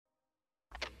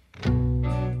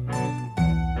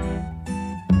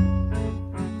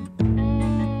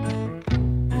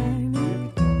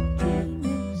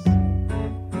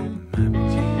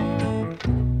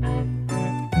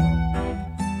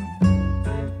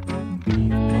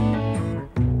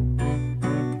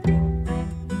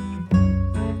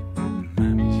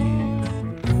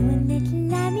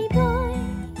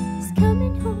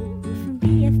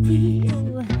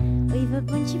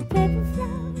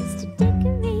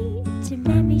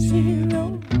Family's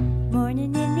hero.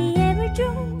 Morning in the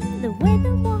aerodrome. The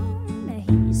weather warm,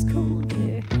 he's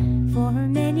colder. For a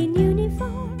man in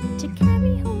uniform to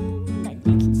carry home that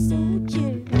little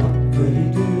soldier. But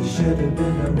he should have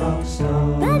been a rock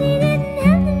star. But he didn't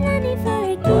have the money for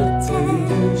a guitar.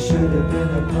 He should have been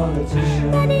a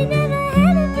politician. But he never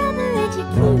had a proper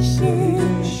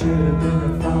education. He should have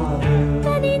been a father.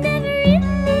 But he never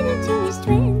even made it to his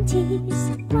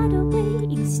 20s. What a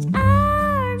waste,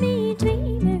 army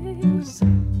dreamers.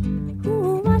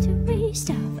 Ooh, what a waste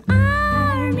of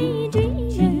army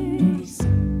dreamers.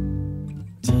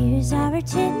 Tears are a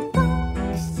tin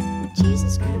box.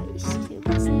 Jesus Christ, it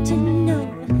wasn't to know.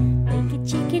 Like a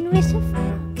chicken with a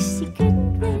fox, he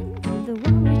couldn't win the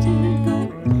war to go.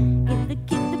 Give the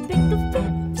kid the big of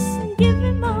pips and give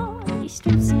him all these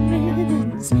strips and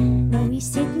ribbons. Now he's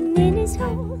sitting in his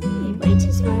hole, he might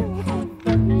as well have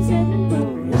buttons and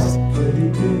bows. But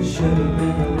he should have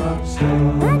been a rock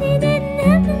star. But he didn't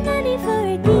have the money for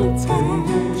a guitar.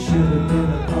 He should have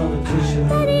been a politician.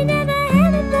 But he never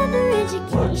had a proper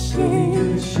education.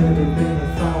 He should have been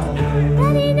a father.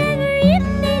 But he never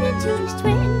even made it to his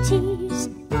 20s.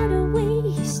 What a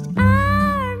waste,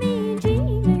 army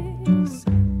dreamers.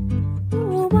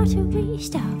 Oh, what a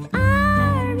waste of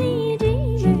army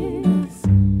dreamers.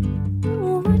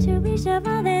 Oh, what a waste of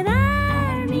all them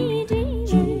army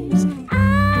dreamers.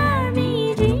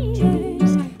 Army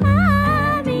dreamers.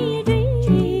 Army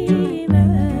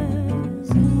dreamers.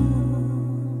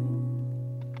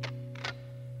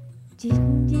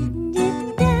 Didn't, didn't,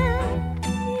 didn't,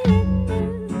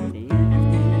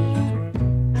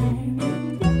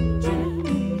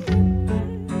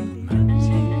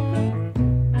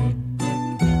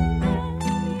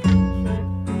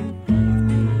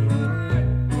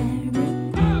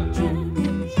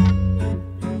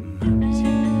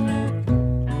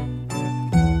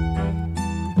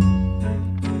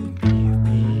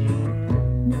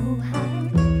 no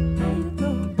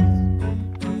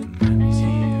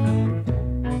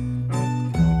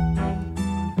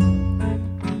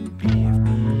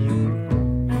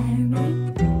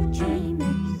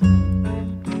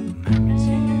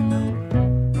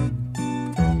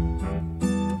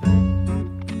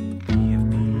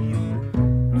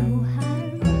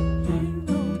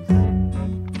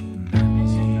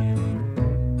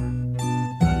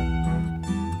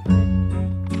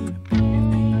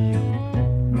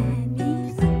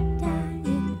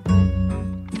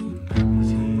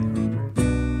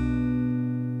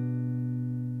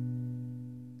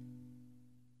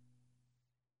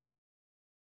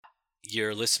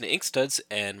You're listening to Ink Studs,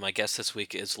 and my guest this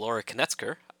week is Laura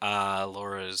Konetzker.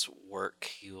 Laura's work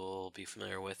you'll be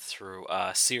familiar with through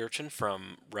Sea Urchin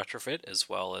from Retrofit, as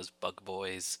well as Bug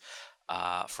Boys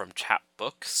from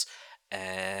Chapbooks.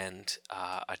 And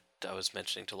I was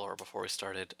mentioning to Laura before we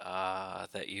started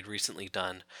that you'd recently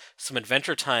done some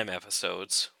Adventure Time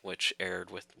episodes, which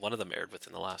one of them aired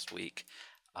within the last week.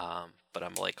 But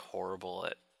I'm like horrible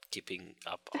at keeping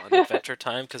up on Adventure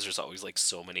Time because there's always like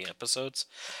so many episodes,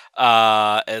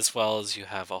 as well as you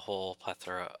have a whole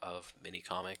plethora of mini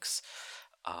comics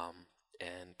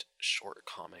and short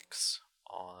comics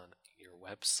on your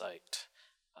website,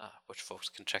 which folks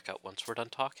can check out once we're done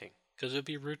talking, because it'd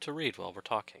be rude to read while we're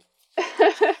talking.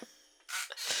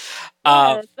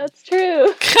 Yeah, that's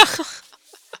true.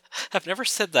 I've never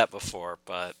said that before,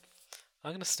 but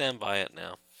I'm gonna stand by it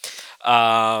now.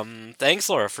 Thanks,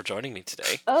 Laura, for joining me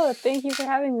today. Oh, thank you for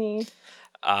having me.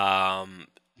 Now,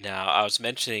 I was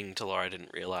mentioning to Laura, I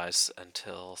didn't realize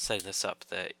until setting this up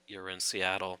that you're in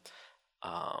Seattle.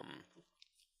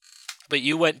 But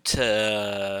you went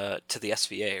to the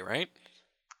SVA, right?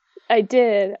 I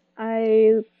did.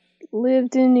 I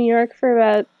lived in New York for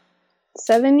about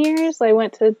 7 years. I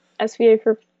went to SVA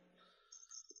for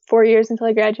 4 years until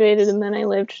I graduated, and then I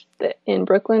lived in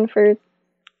Brooklyn for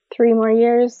 3 more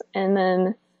years, and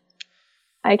then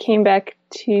I came back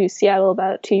to Seattle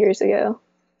about 2 years ago.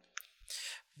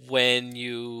 When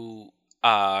you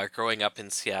growing up in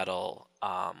Seattle,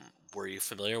 were you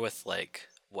familiar with like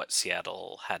what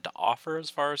Seattle had to offer as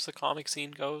far as the comic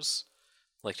scene goes?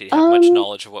 Like, did you have much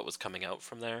knowledge of what was coming out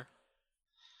from there?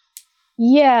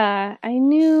 Yeah, I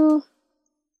knew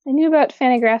about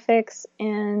Fantagraphics,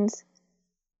 and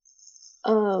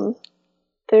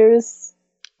there's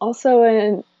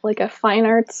also a fine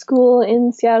arts school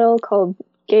in Seattle called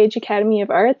Gage Academy of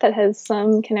Art that has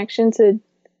some connection to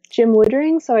Jim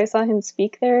Woodring, so I saw him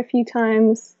speak there a few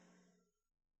times.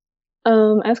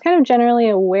 I was kind of generally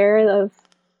aware of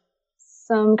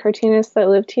some cartoonists that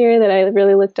lived here that I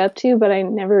really looked up to, but I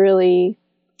never really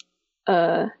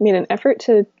made an effort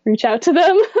to reach out to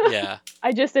them. Yeah.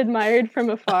 I just admired from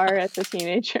afar as a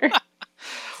teenager.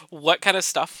 What kind of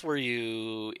stuff were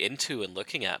you into and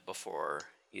looking at before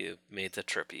you made the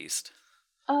trip east?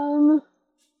 Um,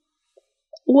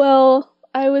 well,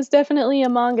 I was definitely a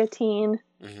manga teen.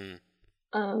 Hmm.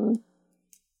 Um,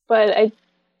 but I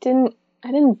didn't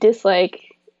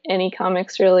dislike any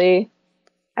comics really.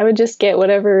 I would just get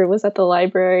whatever was at the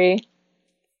library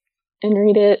and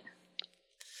read it.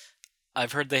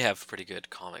 I've heard they have pretty good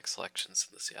comic selections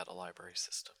in the Seattle library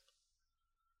system.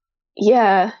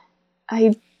 Yeah,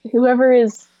 I whoever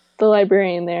is the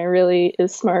librarian there really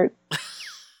is smart.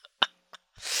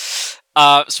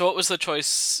 So what was the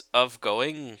choice of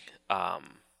going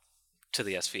to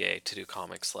the SVA to do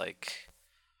comics? Like,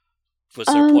 was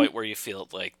there a Um, point where you feel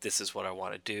like this is what I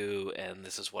want to do and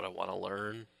this is what I want to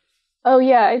learn? oh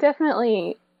yeah, I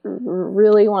definitely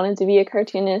really wanted to be a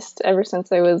cartoonist ever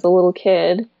since I was a little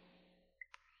kid.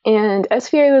 And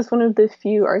SVA was one of the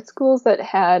few art schools that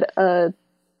had an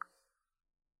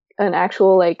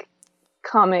actual like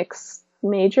comics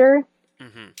major,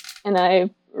 Hmm. and I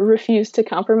refused to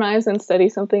compromise and study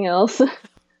something else.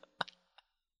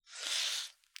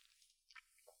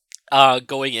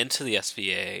 Going into the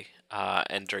SVA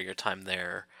and during your time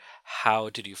there, how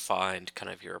did you find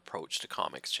kind of your approach to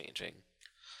comics changing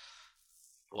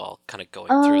while kind of going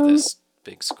through um, this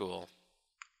big school?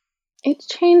 it's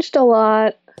changed a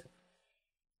lot.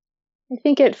 I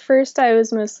think at first I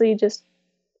was mostly just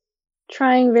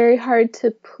trying very hard to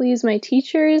please my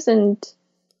teachers and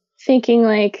thinking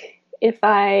like if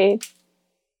I,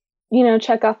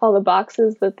 check off all the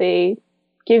boxes that they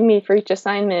give me for each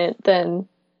assignment, then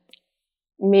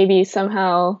maybe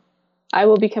somehow I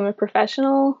will become a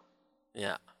professional.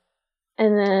 Yeah.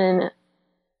 And then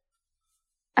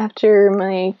after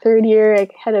my third year, I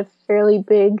had a fairly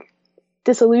big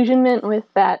disillusionment with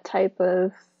that type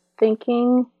of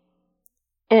thinking.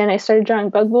 And I started drawing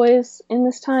Bug Boys in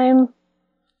this time.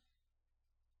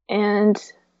 And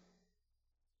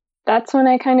that's when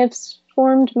I kind of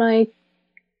formed my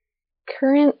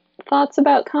current thoughts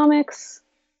about comics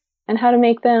and how to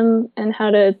make them and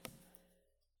how to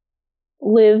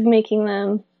live making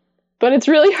them. But it's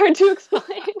really hard to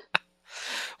explain.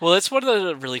 Well, it's one of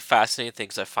the really fascinating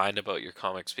things I find about your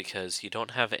comics because you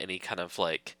don't have any kind of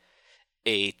like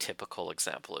atypical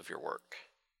example of your work.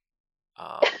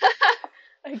 Um,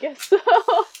 I guess so.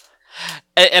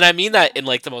 and I mean that in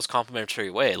like the most complimentary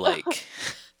way. Like,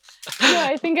 No,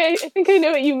 I think I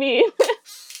know what you mean.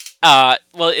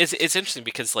 well, it's interesting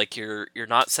because like you're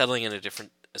not settling in a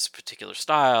particular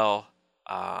style,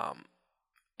 um,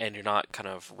 and you're not kind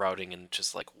of routing in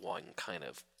just like one kind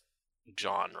of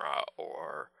genre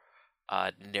or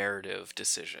narrative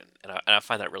decision, and I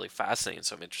find that really fascinating.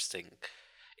 So I'm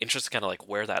interested kind of like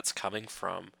where that's coming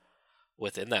from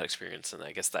within that experience, and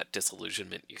I guess that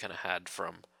disillusionment you kind of had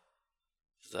from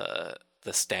the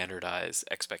standardized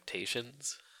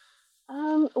expectations.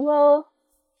 Well,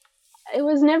 it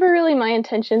was never really my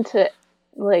intention to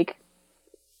like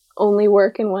only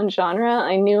work in one genre.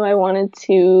 I knew I wanted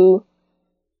to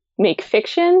make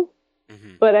fiction,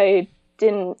 Hmm. but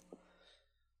didn't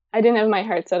I didn't have my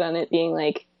heart set on it being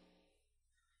like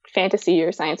fantasy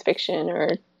or science fiction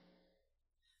or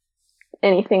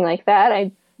anything like that.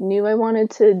 I knew I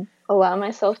wanted to allow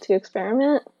myself to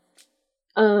experiment.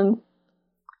 Um,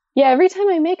 yeah, every time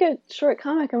I make a short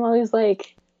comic, I'm always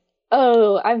like,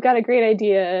 "Oh, I've got a great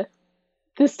idea.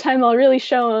 This time I'll really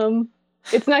show them.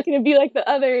 It's not going to be like the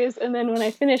others." And then when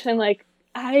I finish, I'm like,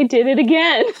 "I did it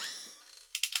again.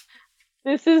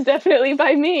 This is definitely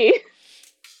by me."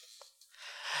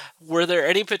 Were there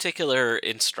any particular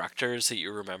instructors that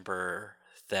you remember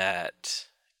that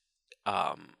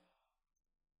um,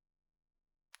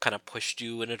 kind of pushed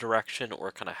you in a direction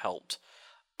or kind of helped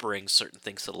bring certain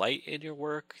things to light in your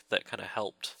work that kind of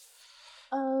helped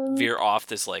Um, veer off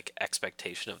this like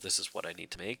expectation of this is what I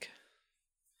need to make?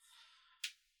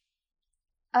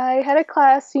 I had a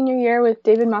class senior year with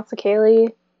David Mazzucchelli,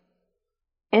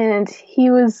 and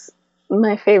he was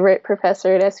my favorite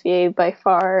professor at SVA by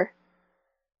far.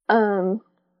 Um,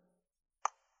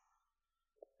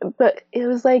 but it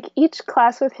was like each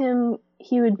class with him,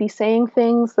 he would be saying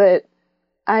things that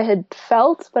I had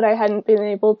felt, but I hadn't been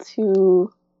able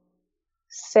to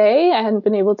say. I hadn't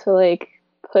been able to like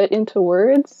put into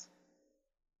words.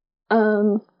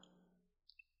 Um,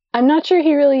 I'm not sure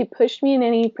he really pushed me in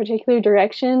any particular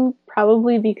direction,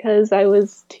 probably because I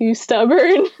was too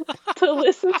stubborn to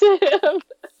listen to him.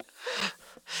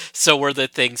 So were the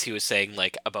things he was saying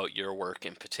like about your work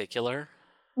in particular?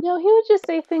 No, he would just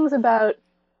say things about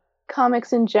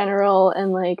comics in general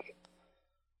and like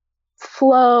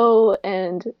flow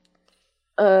and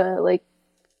like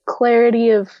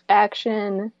clarity of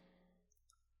action,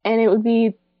 and it would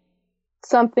be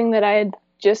something that I had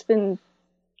just been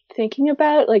thinking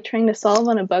about, like trying to solve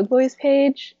on a Bug Boys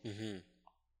page. Mm-hmm.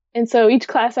 And so each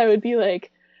class I would be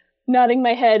like nodding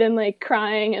my head and like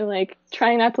crying and like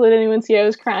trying not to let anyone see I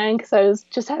was crying because I was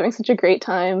just having such a great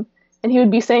time. And he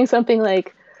would be saying something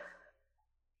like,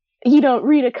 "You don't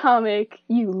read a comic,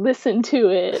 you listen to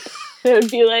it." And it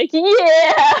would be like,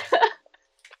 yeah.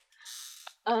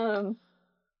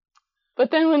 But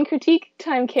then when critique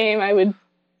time came, I would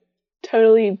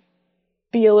totally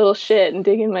be a little shit and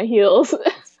dig in my heels.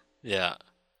 Yeah.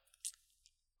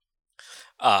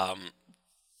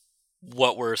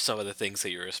 What were some of the things that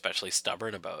you were especially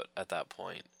stubborn about at that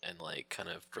point and like kind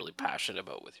of really passionate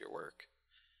about with your work?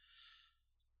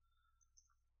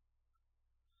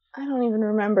 I don't even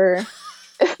remember.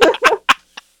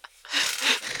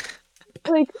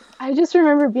 Like, I just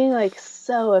remember being like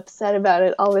so upset about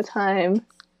it all the time.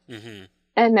 Mm-hmm.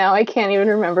 And now I can't even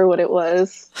remember what it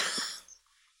was.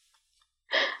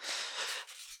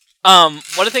 One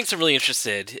of the things I'm really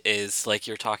interested is like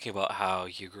you're talking about how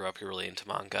you grew up, you're really into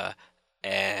manga,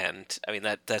 and I mean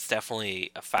that's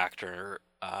definitely a factor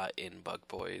in Bug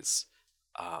Boys.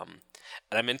 And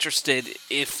I'm interested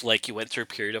if like you went through a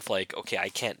period of like, okay, I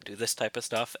can't do this type of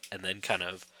stuff, and then kind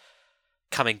of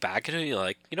coming back into it, you're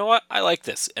like, you know what, I like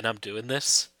this, and I'm doing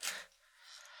this.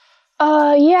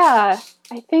 Yeah.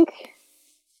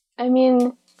 I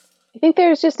mean, I think there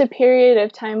was just a period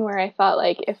of time where I thought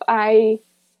like if I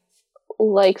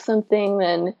like something,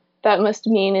 then that must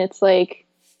mean it's like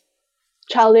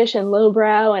childish and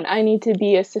lowbrow, and I need to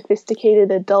be a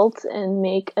sophisticated adult and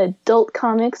make adult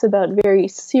comics about very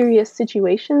serious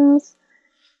situations.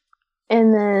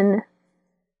 And then,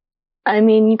 I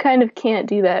mean, you kind of can't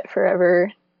do that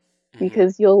forever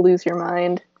because you'll lose your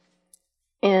mind.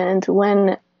 And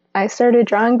when I started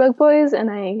drawing Bug Boys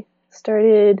and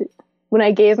when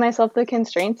I gave myself the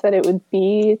constraints that it would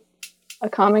be a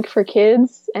comic for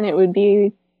kids and it would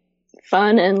be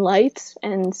fun and light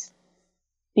and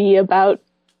be about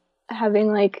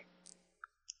having like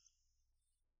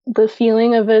the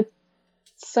feeling of a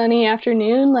sunny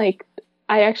afternoon, like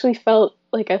I actually felt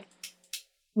like a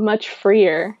much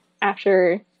freer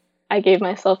after I gave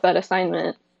myself that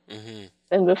assignment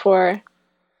than before.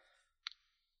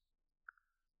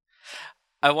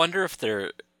 I wonder if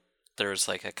there's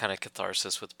like a kind of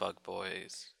catharsis with Bug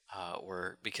Boys,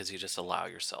 or because you just allow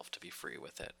yourself to be free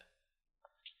with it.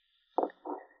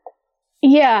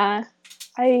 Yeah,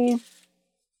 I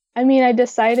mean, I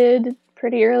decided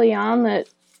pretty early on that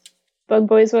Bug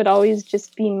Boys would always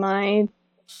just be my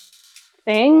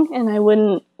thing, and I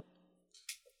wouldn't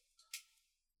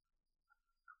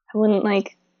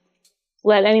like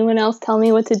let anyone else tell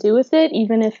me what to do with it,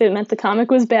 even if it meant the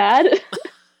comic was bad.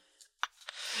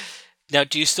 Now,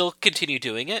 do you still continue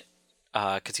doing it?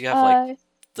 Because you have like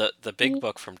the big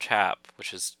book from Chap,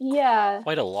 which is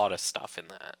quite a lot of stuff in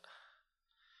that.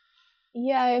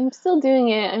 Yeah, I'm still doing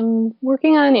it. I'm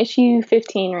working on issue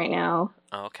 15 right now.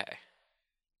 Oh, okay.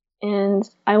 And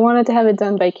I wanted to have it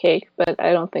done by Cake, but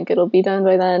I don't think it'll be done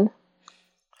by then.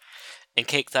 And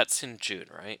Cake, that's in June,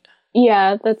 right?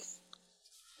 Yeah, that's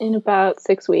in about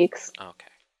 6 weeks. Okay.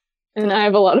 And I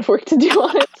have a lot of work to do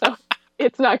on it, so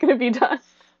it's not going to be done.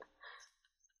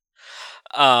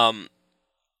 I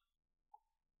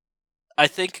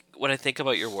think when I think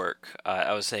about your work,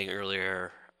 I was saying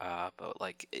earlier about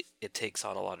like it takes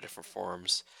on a lot of different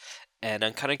forms, and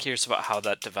I'm kind of curious about how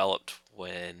that developed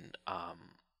when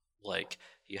like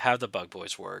you have the Bug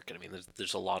Boys work, and I mean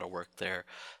there's a lot of work there,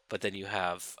 but then you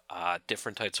have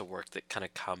different types of work that kind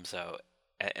of comes out,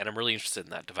 and I'm really interested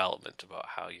in that development about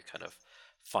how you kind of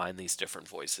find these different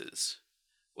voices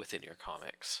within your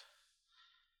comics.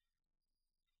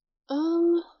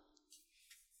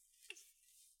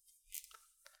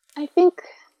 I think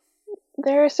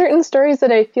there are certain stories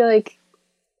that I feel like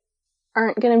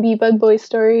aren't going to be Bug Boy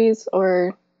stories,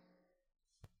 or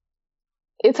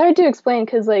it's hard to explain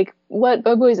because like what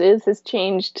Bug Boys is has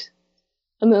changed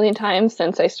a million times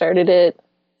since I started it.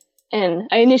 And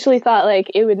I initially thought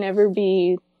like it would never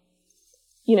be,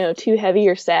 too heavy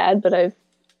or sad, but I've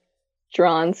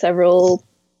drawn several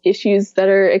issues that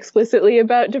are explicitly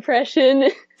about depression,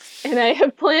 and I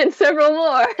have planned several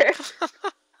more.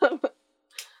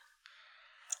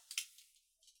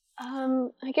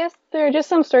 I guess there are just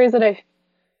some stories that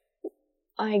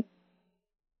I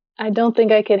don't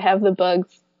think I could have the bugs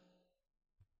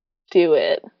do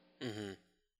it. Mm-hmm.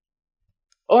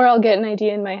 Or I'll get an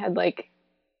idea in my head, like,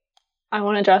 I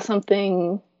want to draw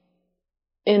something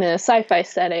in a sci-fi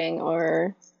setting,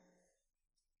 or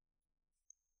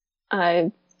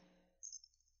I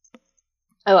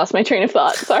lost my train of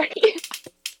thought, sorry.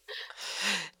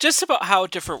 just about how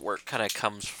different work kind of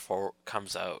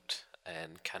comes out,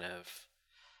 and kind of,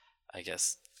 I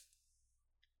guess,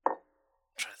 I'm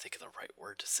trying to think of the right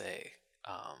word to say.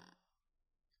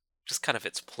 Just kind of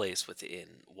its place within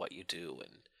what you do,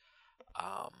 and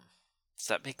does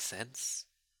that make sense?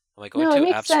 Am I going No, it too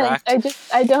makes abstract? sense.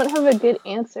 I don't have a good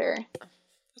answer.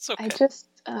 It's okay. I just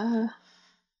I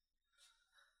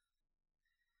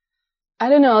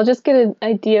don't know. I'll just get an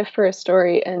idea for a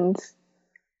story, and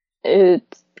I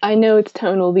know its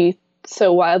tone will be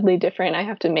so wildly different. I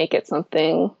have to make it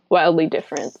something wildly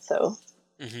different, so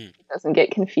Mm-hmm. it doesn't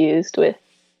get confused with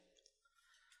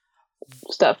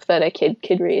stuff that a kid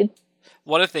could read.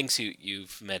 One of the things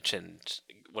you've mentioned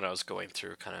when I was going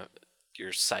through kind of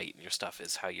your site and your stuff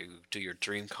is how you do your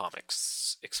dream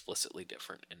comics explicitly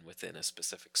different and within a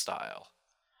specific style.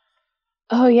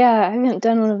 Oh yeah, I haven't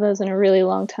done one of those in a really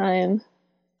long time.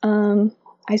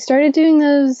 I started doing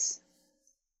those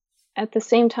at the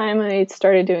same time I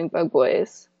started doing Bug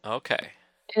Boys, Okay.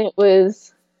 and it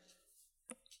was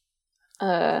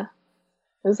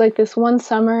like this one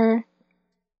summer.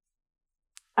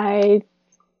 I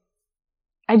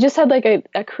just had like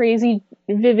a crazy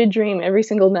vivid dream every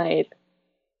single night,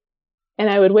 and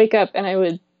I would wake up and I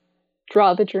would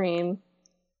draw the dream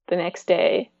the next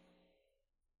day.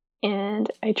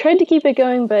 And I tried to keep it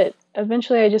going, but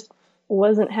eventually I just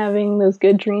wasn't having those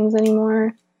good dreams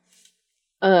anymore.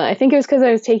 I think it was because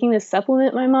I was taking this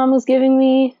supplement my mom was giving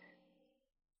me,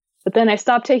 but then I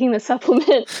stopped taking the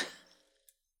supplement.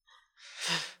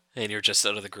 And you're just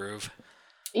out of the groove.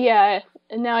 Yeah,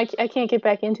 and now I can't get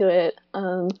back into it.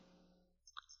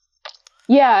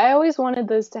 Yeah, I always wanted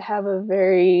those to have a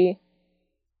very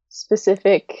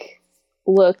specific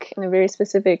look and a very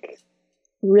specific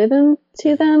rhythm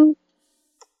to them.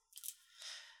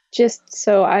 Just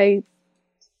so I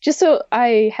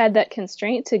had that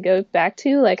constraint to go back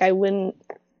to. Like, I wouldn't,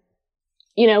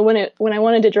 when I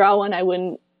wanted to draw one, I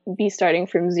wouldn't be starting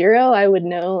from zero. I would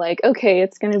know, like, okay,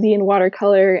 it's going to be in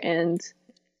watercolor, and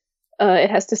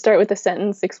it has to start with a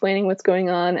sentence explaining what's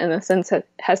going on, and the sentence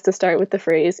has to start with the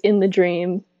phrase "in the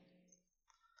dream."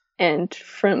 And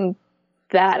from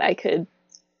that, I could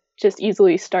just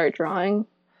easily start drawing.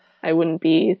 I wouldn't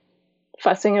be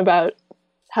fussing about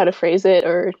how to phrase it,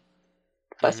 or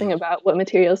fussing about what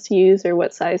materials to use or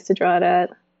what size to draw it at.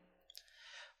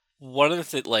 One of the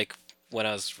things, like, when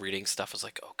I was reading stuff, I was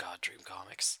like, oh god, dream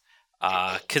comics.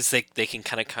 Because they can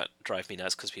kind of drive me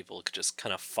nuts, because people could just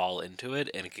kind of fall into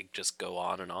it, and it could just go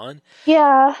on and on.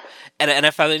 Yeah. And I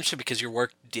found it interesting because your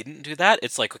work didn't do that.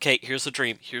 It's like, okay, here's the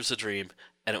dream,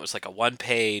 and it was like a one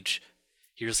page,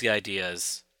 here's the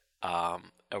ideas, and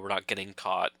we're not getting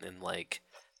caught in like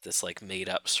this like made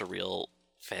up surreal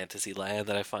fantasy land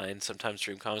that I find sometimes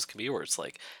dream comics can be, where it's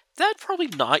like, that's probably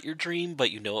not your dream,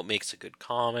 but it makes a good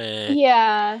comic.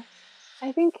 Yeah.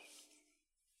 I think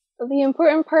the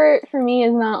important part for me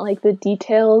is not like the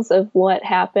details of what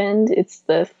happened. It's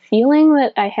the feeling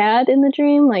that I had in the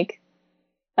dream, like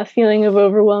a feeling of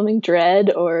overwhelming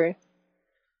dread, or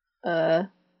a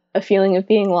feeling of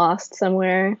being lost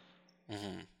somewhere.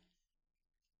 Mm-hmm.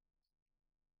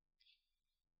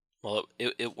 Well,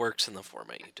 it works in the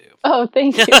format you do. Oh,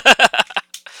 thank you.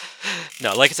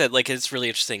 No, like I said, like, it's really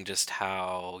interesting just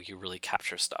how you really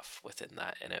capture stuff within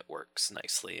that, and it works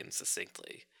nicely and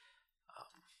succinctly.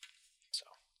 So,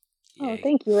 Oh, yay.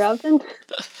 thank you, Robin.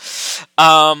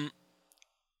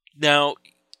 Now,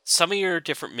 some of your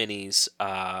different minis,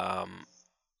 one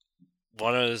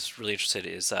I was really interested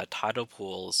in is Tidal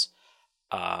Pools,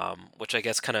 which I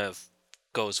guess kind of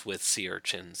goes with Sea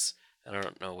Urchins. I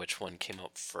don't know which one came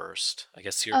out first. I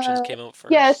guess Sea Urchins came out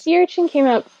first. Yeah, Sea Urchin came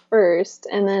out first,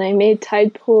 and then I made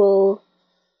Tide Pool,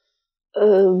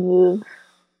 I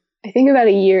think about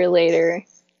a year later.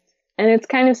 And it's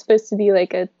kind of supposed to be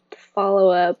like a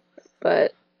follow-up,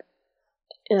 but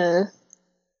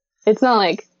it's not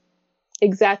like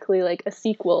exactly like a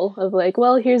sequel of like,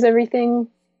 well, here's everything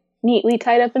neatly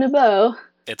tied up in a bow.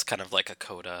 It's kind of like a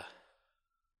coda.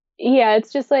 Yeah,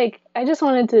 it's just like, I just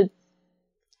felt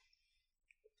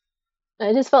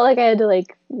like I had to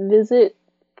like visit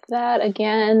that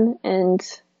again, and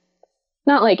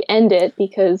not like end it,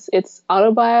 because it's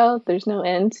autobio, there's no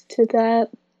end to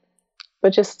that,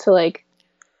 but just to like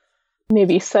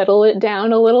maybe settle it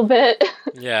down a little bit.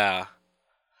 Yeah.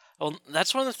 Well,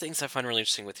 that's one of the things I find really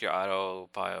interesting with your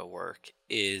autobio work,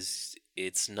 is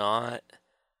it's not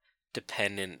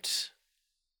dependent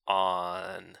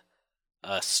on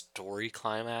a story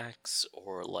climax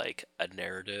or like a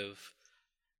narrative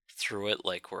through it,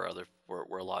 like where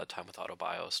a lot of time with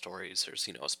autobio stories, there's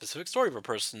a specific story of a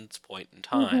person's point in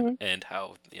time Mm-hmm. and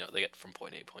how they get from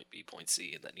point A, point B, point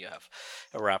C, and then you have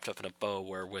it wrapped up in a bow.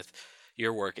 Where with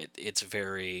your work, it's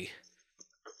very,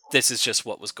 this is just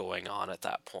what was going on at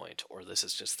that point, or this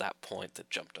is just that point that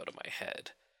jumped out of my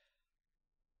head.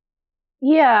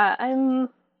 Yeah,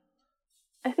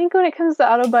 I think when it comes to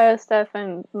autobio stuff,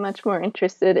 I'm much more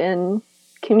interested in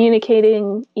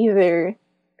communicating either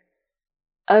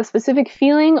a specific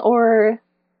feeling or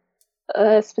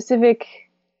a specific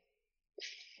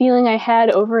feeling I had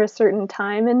over a certain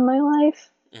time in my life.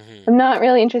 Mm-hmm. I'm not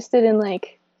really interested in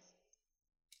like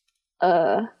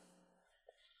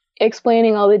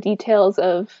explaining all the details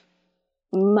of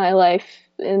my life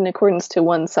in accordance to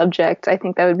one subject. I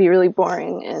think that would be really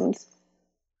boring, and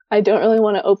I don't really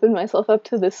want to open myself up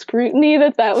to the scrutiny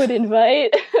that would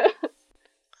invite.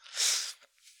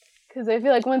 Because I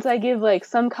feel like once I give like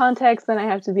some context, then I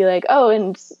have to be like, oh,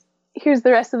 and here's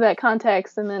the rest of that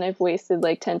context, and then I've wasted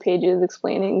like 10 pages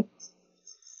explaining.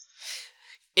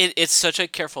 It's such a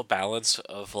careful balance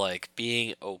of like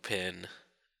being open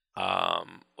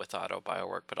with autobio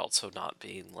work, but also not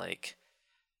being like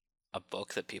a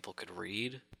book that people could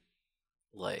read,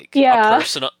 like a Yeah.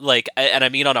 personal, like, and I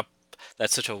mean on a,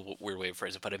 that's such a weird way of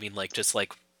phrasing it, but I mean like just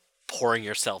like pouring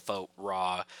yourself out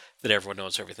raw, that everyone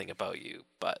knows everything about you,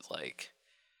 but like,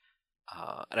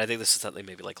 and I think this is something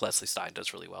maybe like Leslie Stein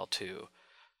does really well too,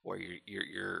 where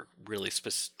you're really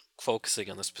focusing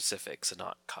on the specifics and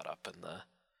not caught up in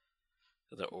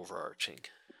the overarching.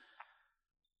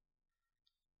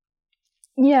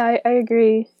 Yeah, I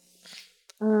agree.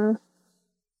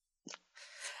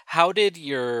 How did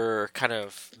your kind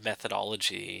of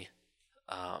methodology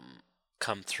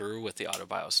come through with the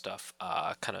autobio stuff,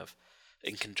 kind of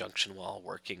in conjunction while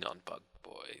working on Bug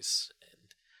Boys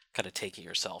and kind of taking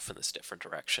yourself in this different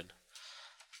direction?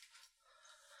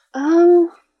 I'm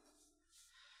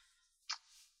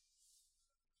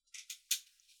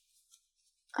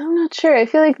not sure. I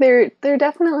feel like they're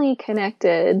definitely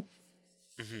connected,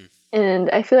 Mm-hmm. and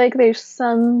I feel like there's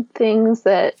some things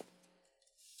that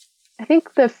I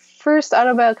think the first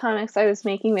autobio comics I was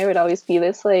making, there would always be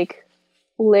this like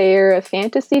layer of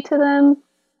fantasy to them,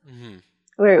 Mm-hmm.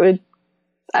 where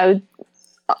I would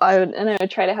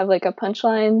try to have like a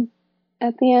punchline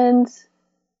at the end.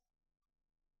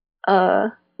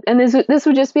 And this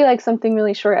would just be like something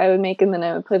really short I would make, and then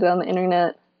I would put it on the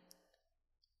internet.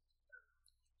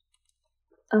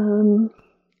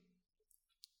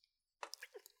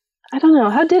 I don't know.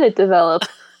 How did it develop?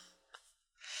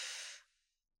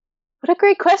 What a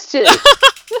great question.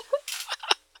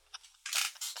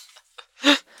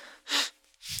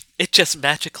 It just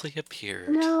magically appeared.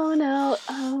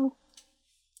 No.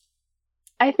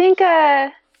 I think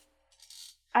I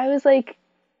was like,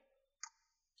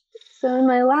 so in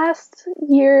my last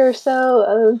year or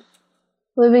so of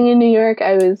living in New York,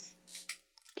 I was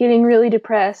getting really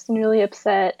depressed and really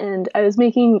upset, and I was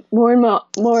making more and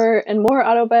more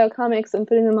autobio comics and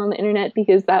putting them on the internet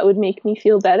because that would make me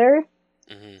feel better,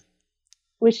 Mm-hmm.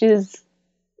 which is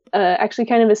actually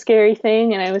kind of a scary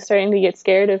thing, and I was starting to get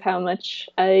scared of how much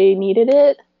I needed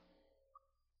it.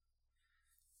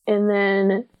 And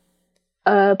then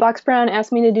Box Brown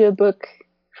asked me to do a book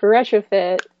for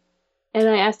Retrofit, and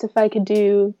I asked if I could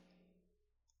do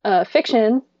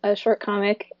fiction, a short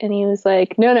comic, and he was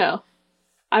like, no,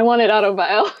 I wanted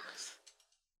autobio.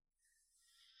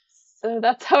 So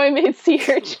that's how I made Sea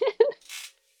Urchin.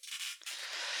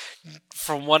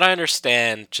 From what I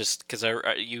understand, just because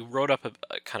you wrote up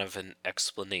a kind of an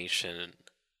explanation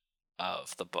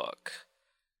of the book,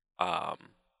 and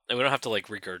we don't have to like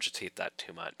regurgitate that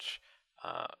too much.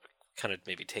 Kind of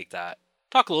maybe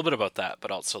talk a little bit about that, but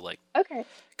also like Okay.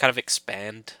 kind of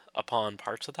expand upon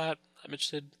parts of that I'm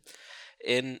interested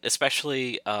in,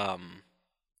 especially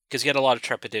because you had a lot of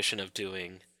trepidation of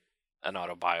doing an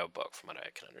autobio book, from what I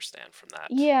can understand from that.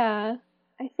 Yeah.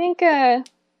 I think I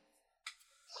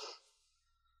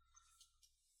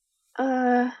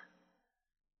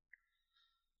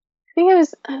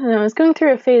was going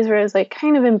through a phase where I was like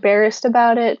kind of embarrassed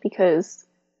about it because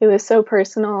it was so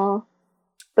personal.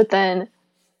 But then,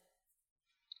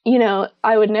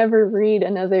 I would never read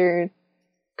another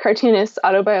cartoonist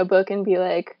autobio book and be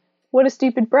like, what a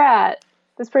stupid brat.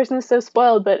 This person is so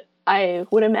spoiled. But I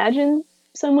would imagine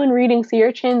someone reading Sea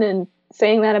Urchin and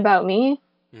saying that about me.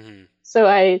 Mm-hmm.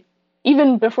 So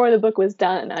even before the book was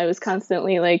done, I was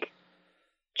constantly like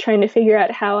trying to figure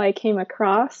out how I came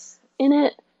across in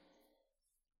it.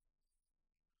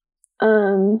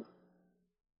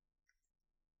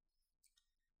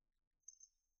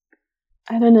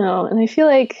 I don't know. And I feel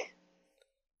like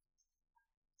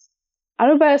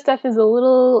autobio stuff is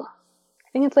I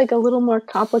think it's like a little more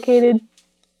complicated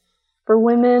for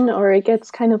women, or it gets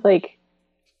kind of like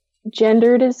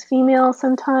gendered as female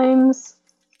sometimes.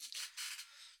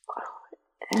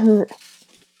 And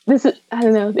this is, I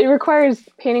don't know, it requires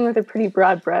painting with a pretty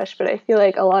broad brush, but I feel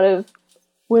like a lot of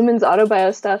women's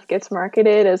autobio stuff gets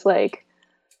marketed as like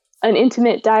an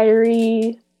intimate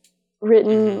diary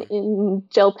written in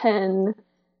gel pen,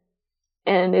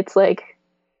 and it's like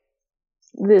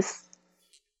this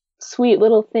sweet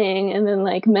little thing, and then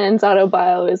like men's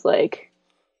autobio is like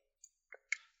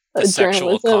the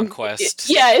sexual conquest.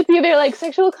 Yeah, it's either like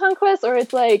sexual conquest or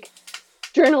it's like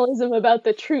journalism about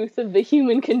the truth of the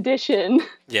human condition.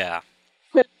 Yeah.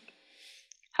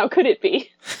 How could it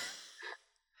be?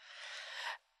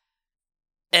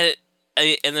 And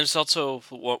there's also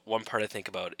one part I think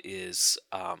about is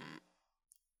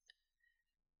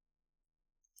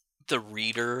the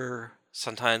reader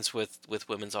sometimes with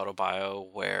women's autobio,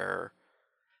 where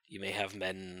you may have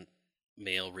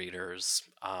male readers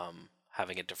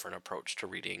having a different approach to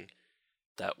reading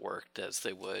that work as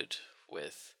they would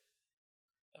with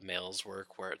a male's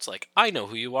work, where it's like, I know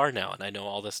who you are now and I know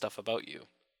all this stuff about you.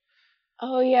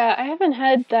 Oh yeah, I haven't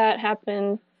had that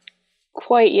happen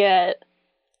quite yet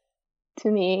to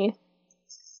me,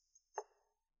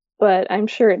 but I'm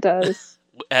sure it does.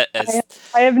 I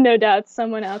have no doubt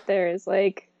someone out there is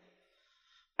like,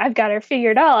 I've got her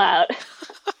figured all out.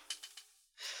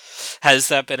 Has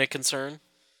that been a concern?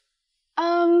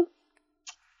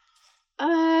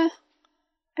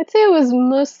 I'd say I was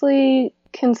mostly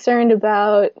concerned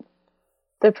about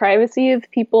the privacy of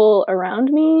people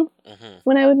around me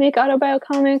when I would make autobio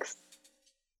comics.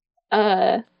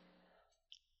 Like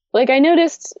I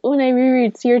noticed when I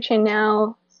reread Sea Urchin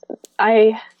now,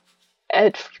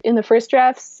 in the first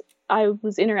drafts, I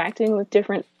was interacting with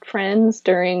different friends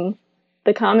during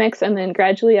the comics, and then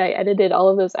gradually I edited all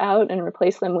of those out and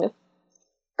replaced them with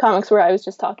comics where I was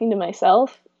just talking to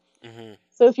myself.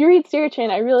 So if you read Sea Urchin,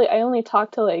 I only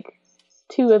talked to like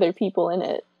 2 other people in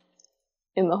it,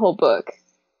 in the whole book.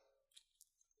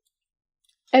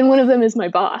 And one of them is my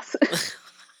boss.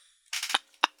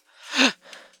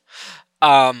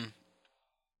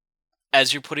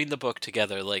 As you're putting the book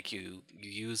together, like you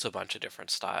use a bunch of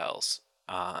different styles,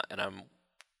 and I'm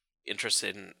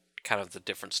interested in kind of the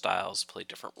different styles play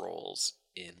different roles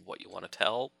in what you want to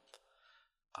tell.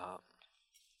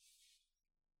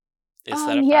 Is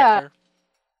that a factor?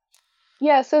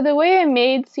 Yeah, so the way I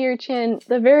made Sea Urchin,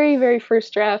 the very, very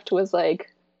first draft was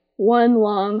like one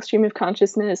long stream of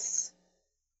consciousness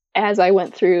as I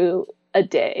went through a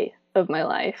day of my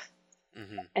life.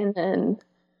 And then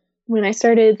when I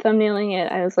started thumbnailing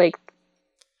it, I was like,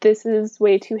 this is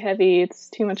way too heavy. It's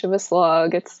too much of a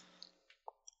slog. It's,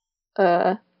 I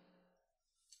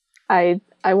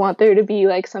want there to be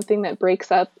like something that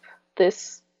breaks up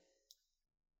this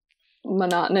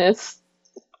monotonous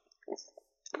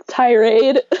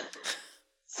tirade.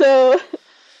 So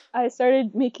I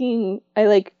started I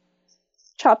like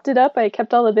chopped it up. I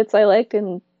kept all the bits I liked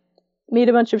and made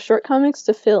a bunch of short comics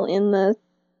to fill in the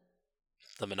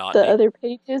other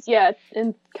pages. Yeah,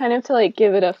 and kind of to like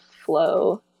give it a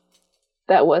flow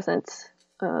that wasn't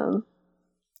the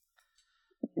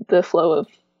flow of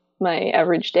my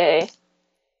average day.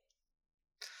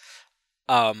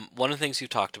 One of the things you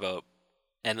talked about,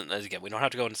 and again, we don't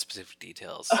have to go into specific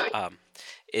details,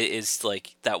 is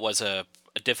like that was a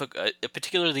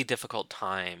particularly difficult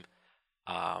time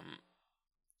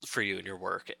for you in your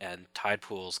work, and Tide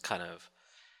Pool's kind of,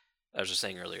 I was just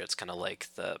saying earlier, it's kind of like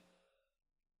the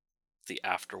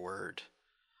afterword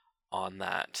on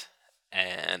that,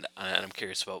 and I'm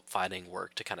curious about finding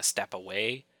work to kind of step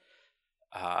away,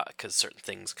 because certain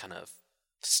things can kind of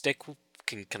stick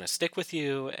with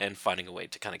you, and finding a way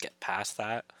to kind of get past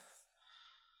that.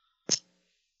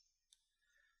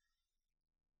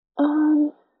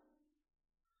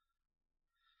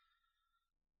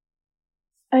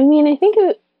 I mean, I think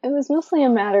it was mostly a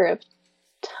matter of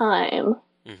time.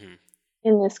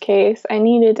 In this case, I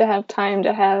needed to have time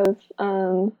to have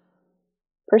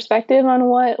perspective on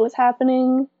what was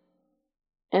happening,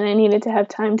 and I needed to have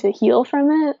time to heal from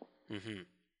it.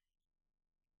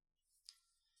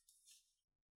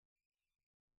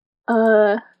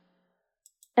 And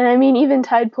I mean, even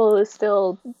Tide Pool is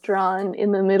still drawn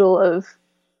in the middle of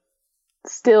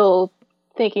still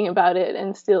thinking about it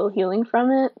and still healing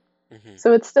from it.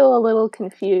 So it's still a little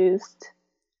confused.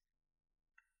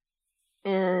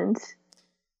 And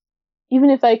even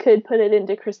if I could put it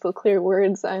into crystal clear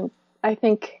words, I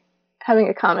think having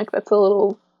a comic that's a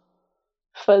little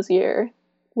fuzzier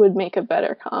would make a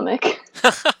better comic.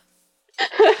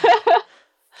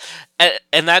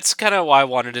 And that's kind of why I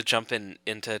wanted to jump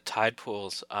into tide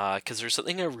pools, because there's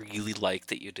something I really like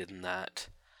that you did in that,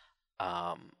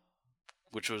 um,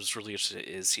 which was really interesting.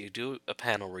 Is you do a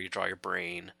panel where you draw your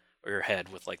brain or your head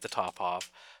with like the top off,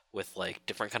 with like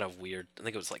different kind of weird. I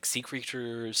think it was like sea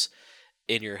creatures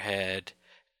in your head,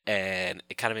 and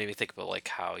it kind of made me think about like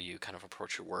how you kind of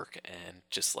approach your work and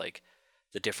just like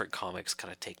the different comics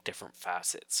kind of take different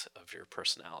facets of your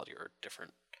personality or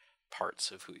different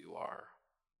parts of who you are.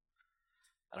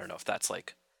 I don't know if that's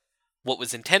like what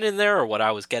was intended there or what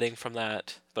I was getting from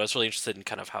that, but I was really interested in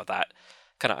kind of how that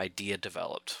kind of idea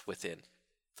developed within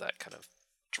that kind of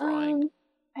drawing.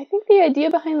 I think the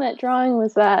idea behind that drawing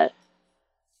was that,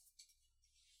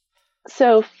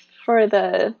 so for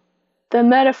the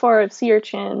metaphor of sea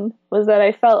urchin was that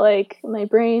I felt like my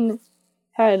brain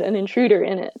had an intruder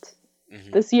in it.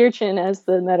 Mm-hmm. The sea urchin as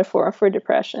the metaphor for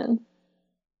depression.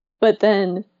 But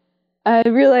then I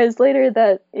realized later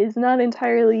that is not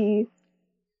entirely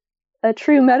a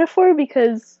true metaphor,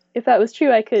 because if that was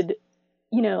true, I could,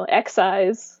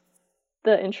 excise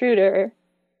the intruder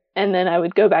and then I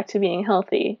would go back to being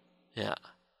healthy. Yeah.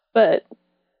 But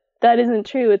that isn't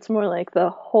true. It's more like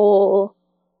the whole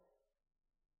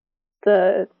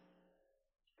thing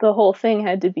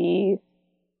had to be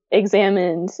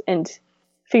examined and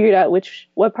figured out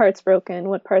what part's broken,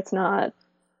 what part's not,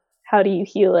 how do you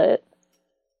heal it.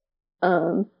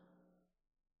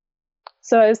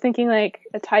 So I was thinking like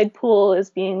a tide pool as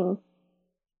being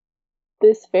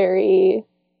it's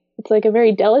like a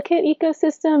very delicate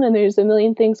ecosystem, and there's a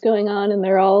million things going on, and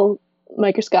they're all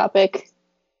microscopic,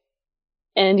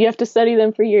 and you have to study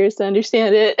them for years to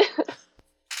understand it.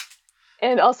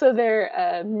 And also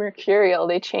they're mercurial;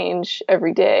 they change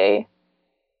every day.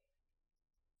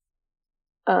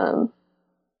 And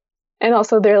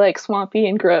also they're like swampy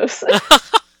and gross.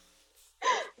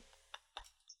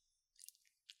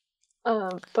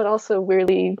 But also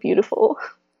weirdly beautiful.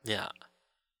 Yeah.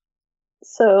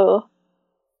 So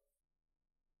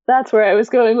that's where I was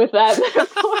going with that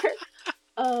metaphor.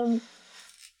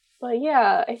 But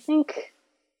yeah, I think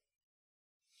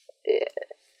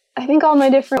all my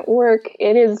different work,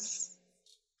 I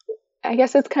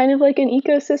guess it's kind of like an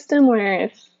ecosystem where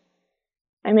if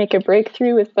I make a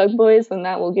breakthrough with Bug Boys, then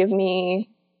that will give me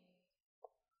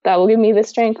the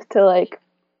strength to like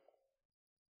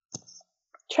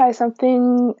try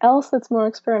something else that's more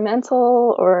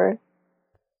experimental, or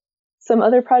some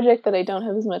other project that I don't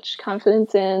have as much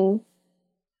confidence in.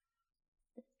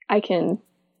 I can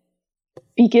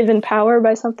be given power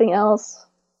by something else.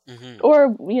 Mm-hmm. Or,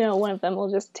 one of them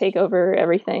will just take over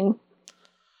everything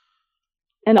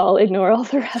and I'll ignore all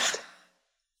the rest.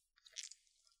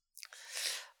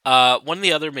 One of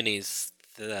the other minis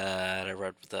that I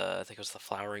read, I think it was The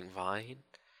Flowering Vine,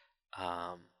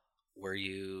 where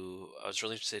I was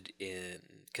really interested in,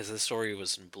 because the story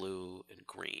was in blue and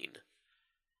green,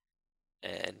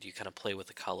 and you kind of play with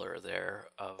the color there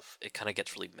it kind of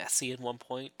gets really messy in one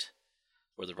point,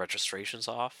 where the registration's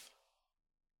off.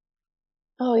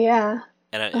 Oh, yeah.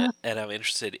 And I'm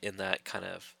interested in that kind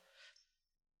of,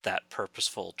 that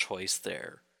purposeful choice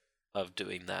there of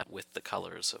doing that with the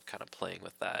colors, of kind of playing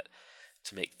with that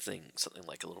to make something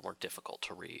like a little more difficult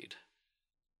to read.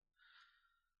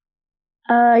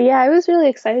 Yeah, I was really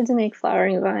excited to make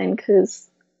Flowering Vine because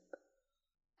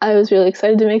I was really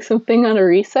excited to make something on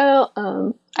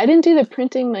Ariso. I didn't do the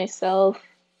printing myself,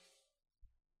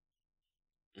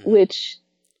 which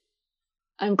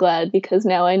I'm glad, because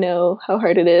now I know how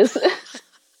hard it is.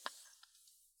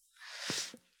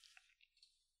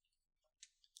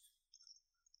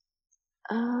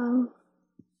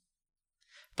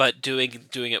 But doing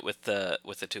it with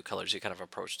the two colors, you kind of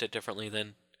approached it differently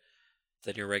than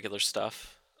your regular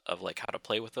stuff, of like how to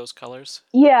play with those colors.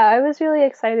 Yeah, I was really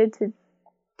excited to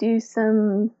do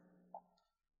some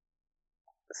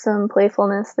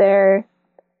playfulness there.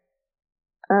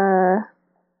 God,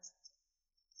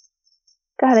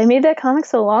 I made that comic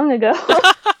so long ago.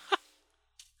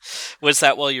 Was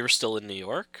that while you were still in New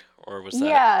York, or was that?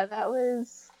 Yeah, that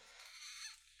was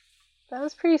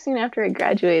pretty soon after I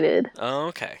graduated. Oh,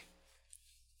 okay.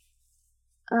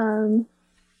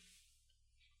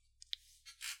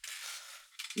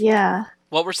 Yeah.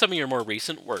 What were some of your more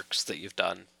recent works that you've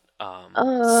done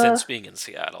since being in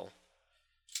Seattle?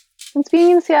 Since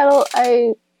being in Seattle,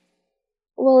 at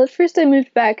first I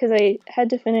moved back because I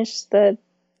had to finish for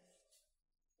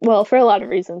a lot of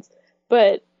reasons.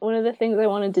 But one of the things I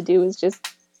wanted to do was just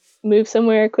move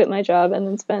somewhere, quit my job, and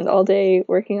then spend all day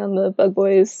working on the Bug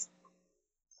Boys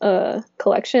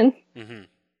collection. Mm-hmm.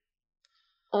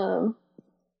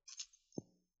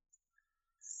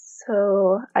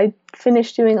 So I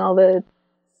finished doing all the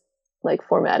like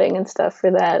formatting and stuff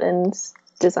for that, and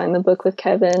designed the book with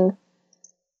Kevin.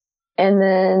 And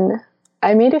then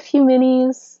I made a few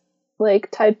minis like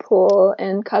Tide Pool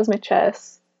and Cosmic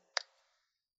Chess.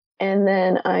 And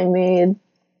then I made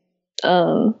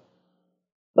Bug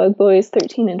Boys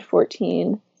 13 and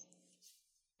 14.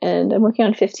 And I'm working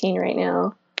on 15 right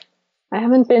now. I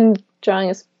haven't been drawing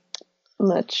as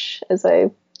much as I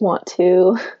want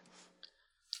to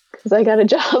because I got a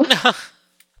job.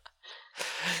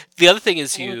 The other thing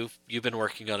is you've been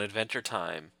working on Adventure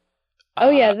Time.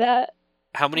 Oh yeah, that.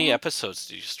 How many episodes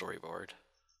did you storyboard?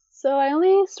 So I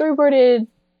only storyboarded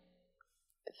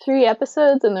 3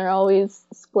 episodes, and they're always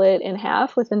split in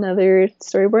half with another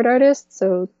storyboard artist.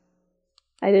 So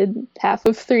I did half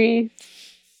of 3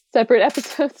 separate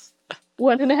episodes,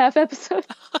 1.5 episodes.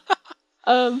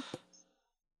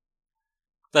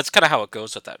 That's kind of how it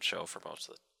goes with that show for most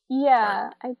of it.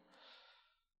 Yeah, I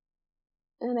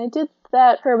did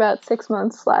that for about 6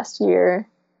 months last year.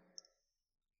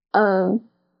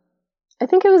 I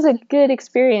think it was a good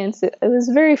experience. It was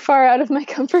very far out of my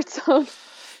comfort zone.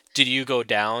 Did you go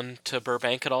down to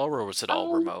Burbank at all, or was it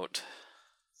all remote?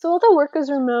 So all the work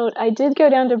was remote. I did go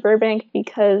down to Burbank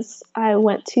because I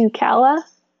went to CALA.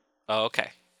 Oh, okay.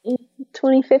 In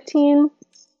 2015.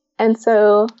 And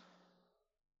so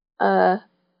I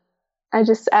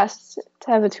just asked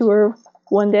to have a tour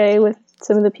one day with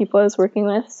some of the people I was working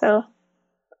with. So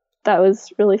that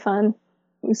was really fun.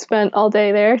 We spent all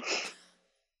day there.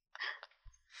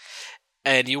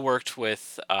 And you worked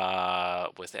with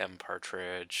M.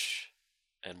 Partridge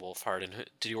and Wolfhard, and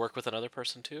did you work with another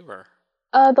person too, or?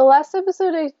 The last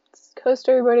episode I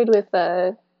co-storyboarded with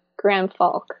Graham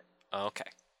Falk. Oh, okay.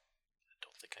 I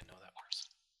don't think I know that person.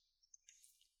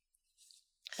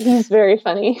 He's very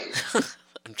funny.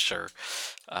 I'm sure.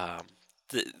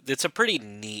 It's a pretty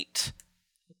neat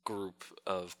group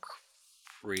of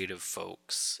creative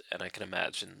folks, and I can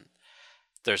imagine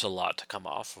there's a lot to come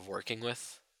off of working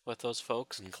with those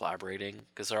folks and collaborating,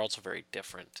 because they're also very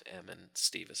different, Em and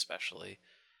Steve especially.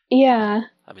 Yeah.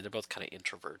 I mean, they're both kind of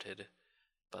introverted,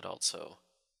 but also,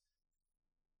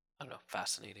 I don't know,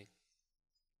 fascinating.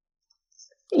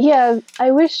 Yeah, I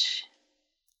realize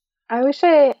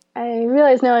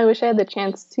now I wish I had the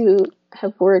chance to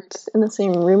have worked in the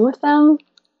same room with them.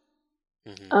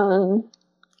 Mm-hmm.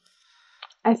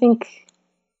 I think,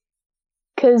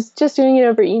 because just doing it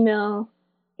over email,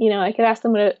 I could ask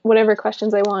them whatever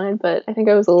questions I wanted, but I think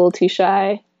I was a little too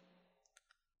shy.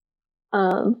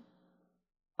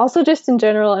 Also, just in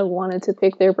general, I wanted to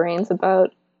pick their brains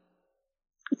about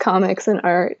comics and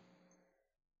art,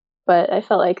 but I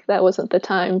felt like that wasn't the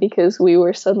time because we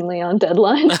were suddenly on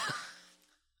deadline.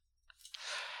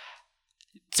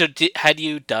 So, had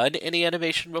you done any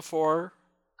animation before?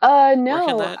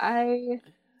 No,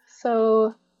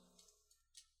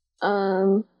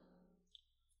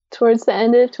 towards the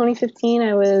end of 2015,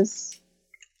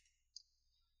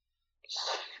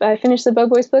 I finished the Bug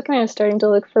Boys book and I was starting to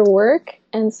look for work.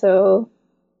 And so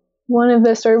one of the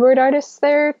storyboard artists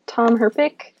there, Tom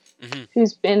Herpick, mm-hmm.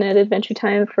 who's been at Adventure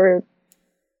Time for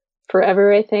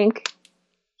forever, I think,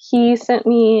 he sent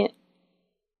me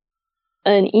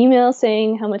an email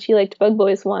saying how much he liked Bug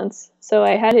Boys once. So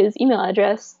I had his email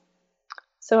address.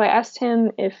 So I asked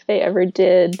him if they ever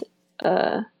did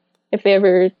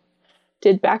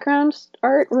background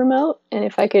art remote, and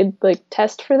if I could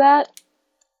test for that.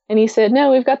 And he said,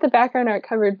 "No, we've got the background art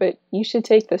covered, but you should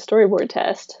take the storyboard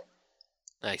test."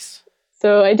 Nice.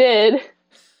 So I did.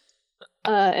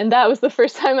 And that was the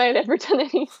first time I had ever done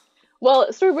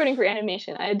storyboarding for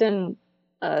animation. I had done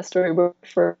storyboard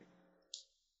for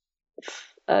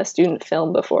student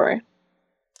film before.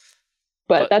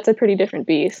 But that's a pretty different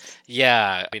beast.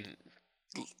 Yeah, I mean,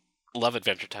 love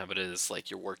Adventure Time, but it is like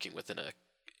you're working within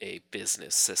a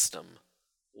business system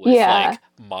with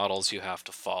models you have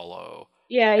to follow.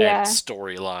 Yeah.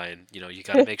 Storyline. You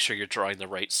got to make sure you're drawing the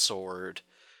right sword.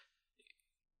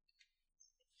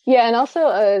 Yeah, and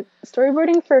also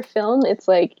storyboarding for film, it's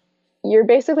like you're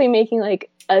basically making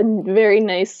a very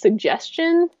nice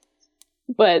suggestion,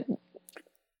 but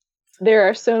there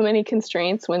are so many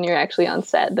constraints when you're actually on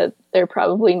set that they're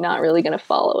probably not really going to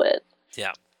follow it.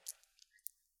 Yeah.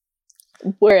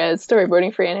 Whereas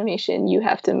storyboarding for animation, you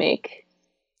have to make,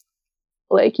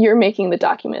 you're making the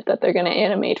document that they're going to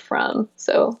animate from,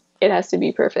 so it has to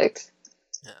be perfect.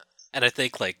 Yeah. And I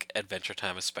think, Adventure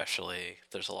Time especially,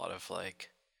 there's a lot of,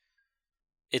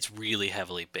 it's really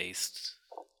heavily based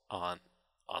on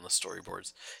the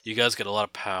storyboards. You guys get a lot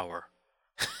of power,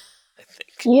 I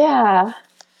think. Yeah.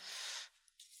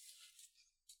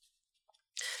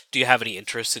 Do you have any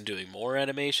interest in doing more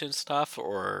animation stuff,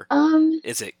 or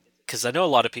is it, because I know a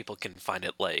lot of people can find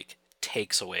it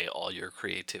takes away all your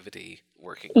creativity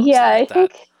working on Yeah, I something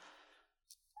like that. think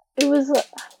it was.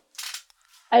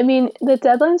 I mean, the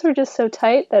deadlines were just so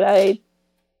tight that I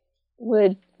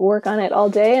would work on it all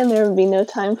day, and there would be no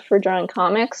time for drawing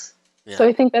comics. Yeah. So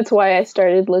I think that's why I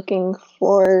started looking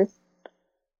for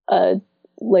a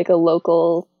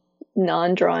local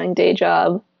non-drawing day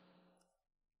job,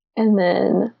 and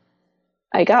then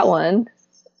I got one,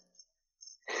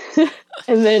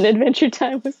 and then Adventure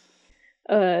Time was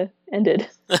ended,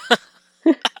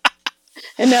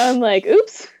 and now I'm like,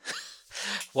 oops.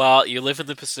 Well, you live in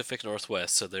the Pacific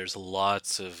Northwest, so there's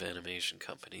lots of animation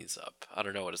companies up. I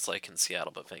don't know what it's like in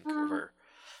Seattle, but Vancouver,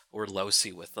 we're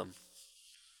lousy with them.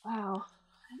 Wow.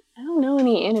 I don't know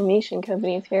any animation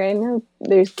companies here. I know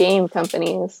there's game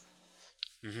companies.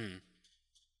 Mm-hmm.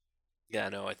 Yeah,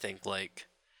 no, I think, like,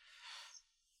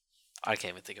 I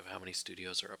can't even think of how many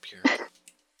studios are up here.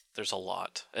 There's a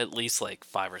lot. At least, like,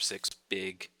 5 or 6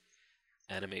 big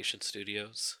animation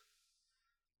studios.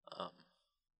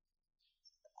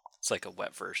 It's like a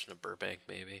wet version of Burbank,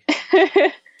 maybe.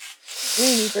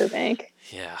 Maybe Burbank.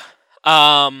 Yeah.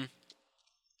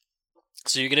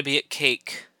 So you're going to be at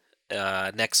Cake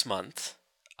next month.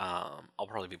 I'll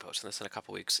probably be posting this in a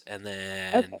couple weeks. And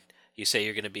then you say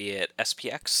you're going to be at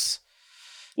SPX?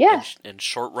 Yeah. And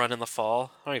Short Run in the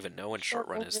fall? I don't even know when Short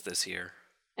Run is this year.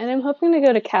 And I'm hoping to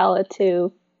go to Cala,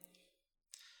 too.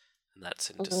 And that's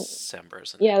in December,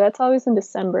 isn't it? Yeah, that's always in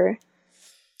December.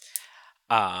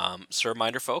 So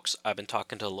reminder, folks, I've been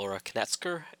talking to Laura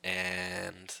Knetzker,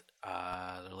 and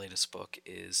their latest book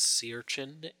is Sea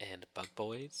Urchin and Bug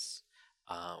Boys,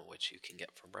 which you can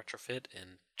get from Retrofit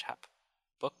and Chap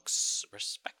Books,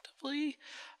 respectively,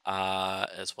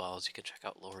 as well as you can check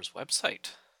out Laura's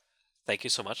website. Thank you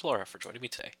so much, Laura, for joining me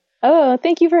today. Oh,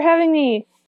 thank you for having me.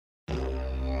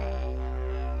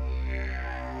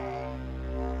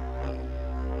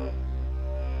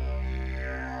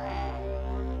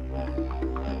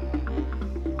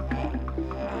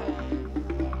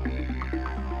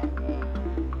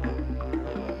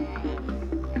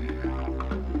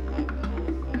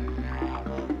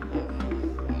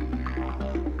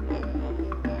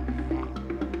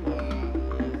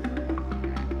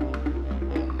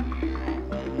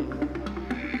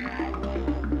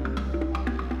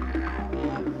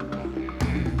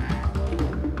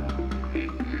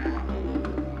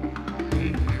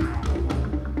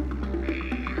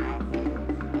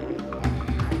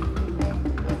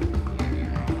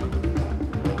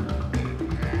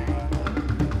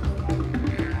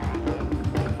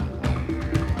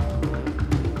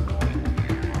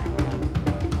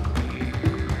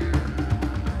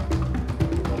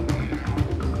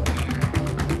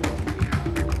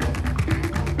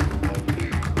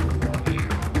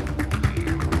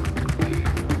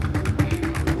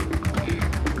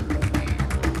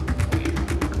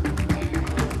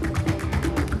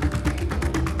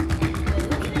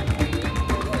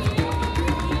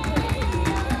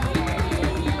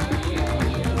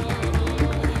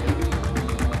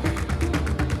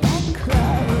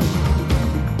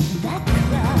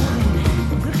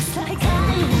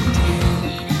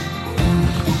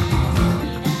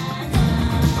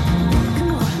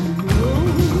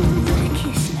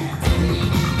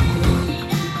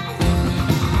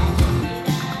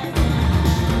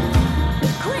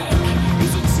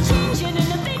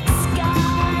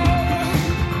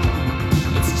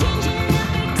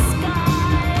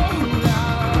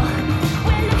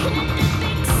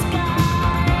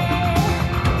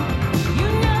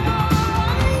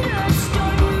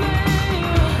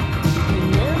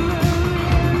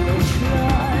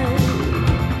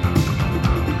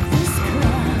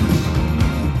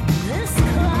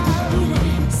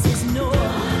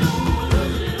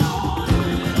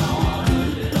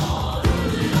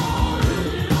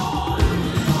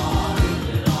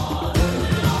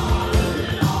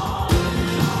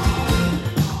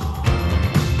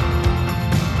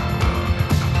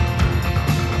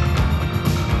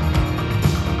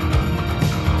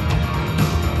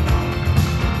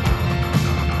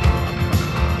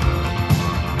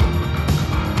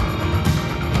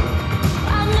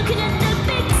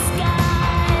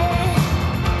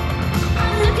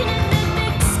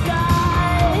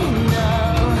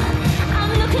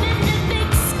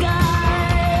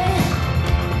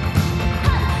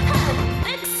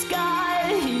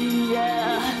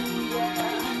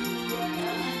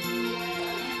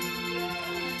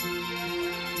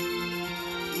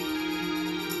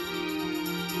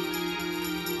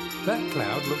 That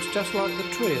cloud looks just like the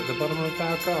tree at the bottom of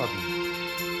our garden.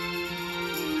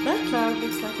 That cloud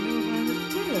looks like an old man with a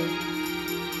tail.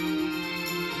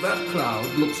 That cloud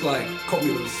looks like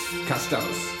Cumulus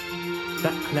castellus.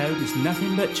 That cloud is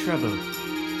nothing but trouble.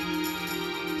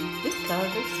 This cloud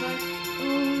looks like,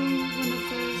 one of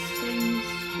those things.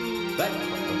 That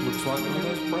cloud looks like one of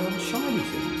those brown shiny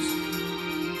things.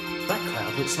 That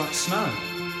cloud looks like snow.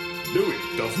 No,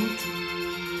 it doesn't.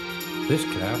 This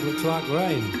cloud looks like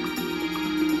rain.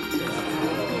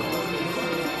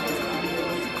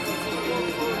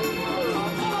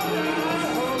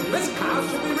 This cloud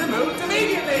should be removed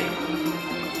immediately!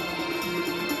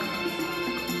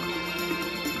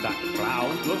 That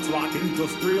cloud looks like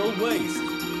industrial waste.